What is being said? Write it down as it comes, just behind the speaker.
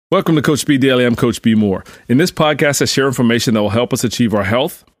Welcome to Coach B Daily. I'm Coach B Moore. In this podcast, I share information that will help us achieve our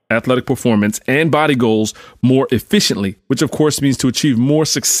health, athletic performance, and body goals more efficiently, which of course means to achieve more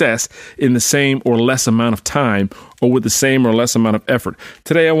success in the same or less amount of time or with the same or less amount of effort.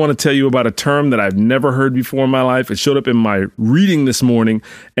 Today, I want to tell you about a term that I've never heard before in my life. It showed up in my reading this morning,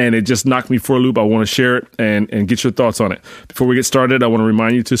 and it just knocked me for a loop. I want to share it and get your thoughts on it. Before we get started, I want to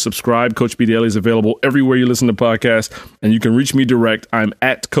remind you to subscribe. Coach B Daily is available everywhere you listen to podcasts, and you can reach me direct. I'm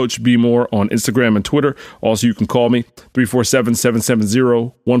at Coach B Moore on Instagram and Twitter. Also, you can call me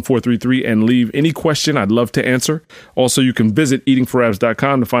 347-770-1433 and leave any question I'd love to answer. Also, you can visit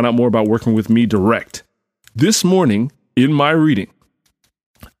eatingforabs.com to find out more about working with me direct. This morning in my reading,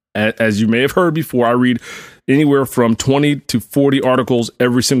 as you may have heard before, I read anywhere from 20 to 40 articles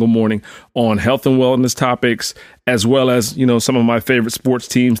every single morning on health and wellness topics, as well as, some of my favorite sports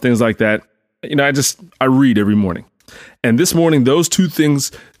teams, things like that. I read every morning. And this morning, those two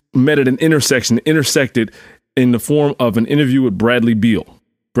things met at an intersected in the form of an interview with Bradley Beal.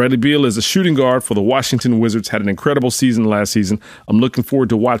 Bradley Beal is a shooting guard for the Washington Wizards, had an incredible season last season. I'm looking forward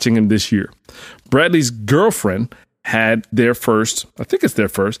to watching him this year. Bradley's girlfriend had they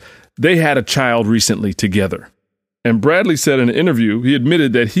had a child recently together. And Bradley said in an interview, he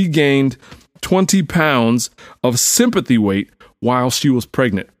admitted that he gained 20 pounds of sympathy weight while she was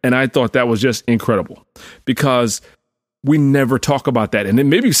pregnant. And I thought that was just incredible because we never talk about that. And then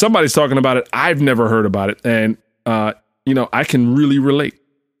maybe somebody's talking about it. I've never heard about it. And, I can really relate.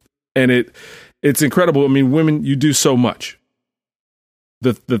 And it's incredible. I mean, women, you do so much.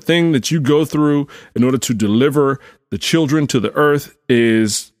 The thing that you go through in order to deliver the children to the earth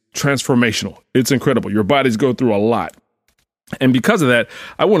is transformational. It's incredible. Your bodies go through a lot. And because of that,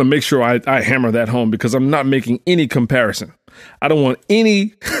 I want to make sure I hammer that home because I'm not making any comparison. I don't want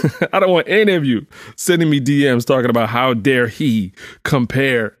any of you sending me DMs talking about how dare he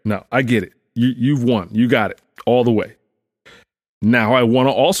compare. No, I get it. You've won. You got it all the way. Now, I want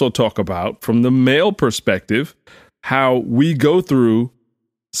to also talk about, from the male perspective, how we go through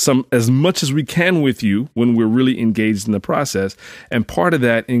as much as we can with you when we're really engaged in the process. And part of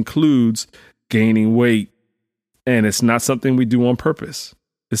that includes gaining weight. And it's not something we do on purpose.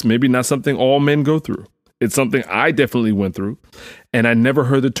 It's maybe not something all men go through. It's something I definitely went through. And I never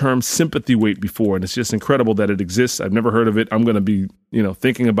heard the term sympathy weight before. And it's just incredible that it exists. I've never heard of it. I'm going to be,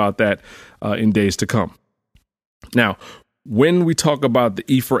 thinking about that in days to come. Now, when we talk about the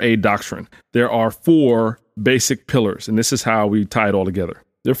E4A doctrine, there are 4 basic pillars, and this is how we tie it all together.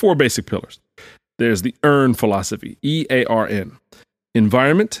 There are 4 basic pillars. There's the EARN philosophy, EARN,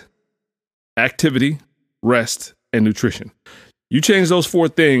 environment, activity, rest, and nutrition. You change those 4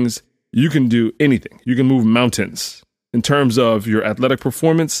 things, you can do anything. You can move mountains in terms of your athletic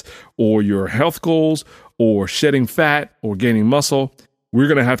performance or your health goals or shedding fat or gaining muscle. We're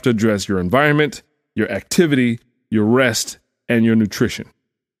going to have to address your environment, your activity, your rest, and your nutrition.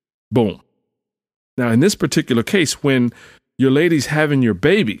 Boom. Now, in this particular case, when your lady's having your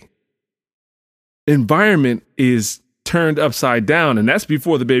baby, environment is turned upside down, and that's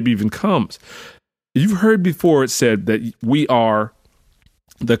before the baby even comes. You've heard before it said that we are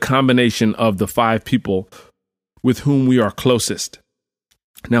the combination of the 5 people with whom we are closest.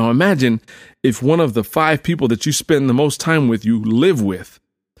 Now, imagine if one of the 5 people that you spend the most time with, you live with,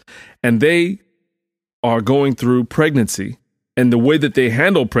 and they are going through pregnancy, and the way that they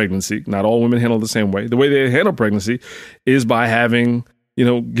handle pregnancy, not all women handle the same way. The way they handle pregnancy is by having,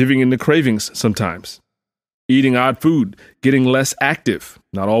 giving in to cravings sometimes, eating odd food, getting less active.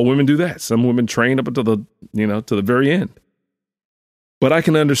 Not all women do that. Some women train up until to the very end. But I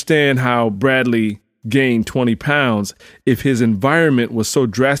can understand how Bradley gained 20 pounds if his environment was so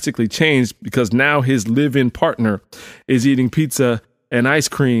drastically changed because now his live-in partner is eating pizza and ice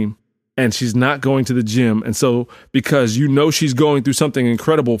cream and she's not going to the gym. And so because she's going through something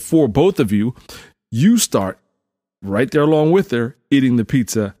incredible for both of you, you start right there along with her eating the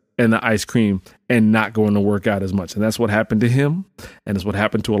pizza and the ice cream and not going to work out as much. And that's what happened to him. And it's what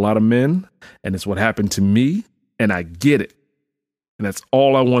happened to a lot of men. And it's what happened to me. And I get it. And that's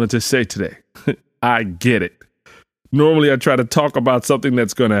all I wanted to say today. I get it. Normally, I try to talk about something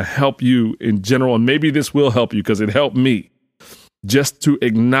that's going to help you in general. And maybe this will help you because it helped me. Just to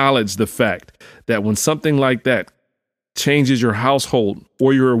acknowledge the fact that when something like that changes your household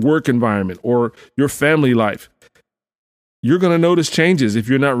or your work environment or your family life, you're going to notice changes if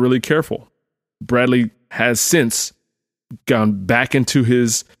you're not really careful. Bradley has since gone back into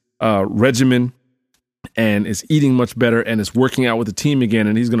his regimen and is eating much better and is working out with the team again.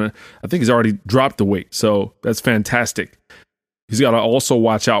 And I think he's already dropped the weight. So that's fantastic. He's got to also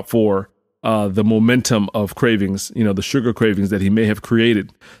watch out for the momentum of cravings, the sugar cravings that he may have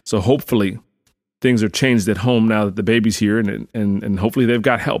created. So hopefully things are changed at home now that the baby's here, and hopefully they've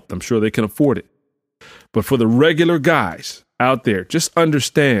got help. I'm sure they can afford it. But for the regular guys out there, just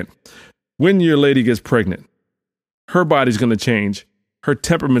understand, when your lady gets pregnant, her body's going to change, her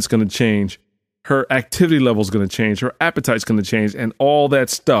temperament's going to change, her activity level's going to change, her appetite's going to change, and all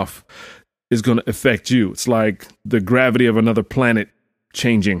that stuff is going to affect you. It's like the gravity of another planet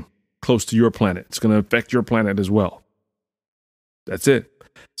changing close to your planet. It's going to affect your planet as well. That's it.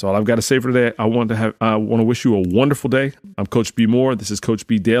 That's all I've got to say for today. I want to wish you a wonderful day. I'm Coach B Moore. This is Coach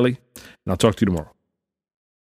B Daily, and I'll talk to you tomorrow.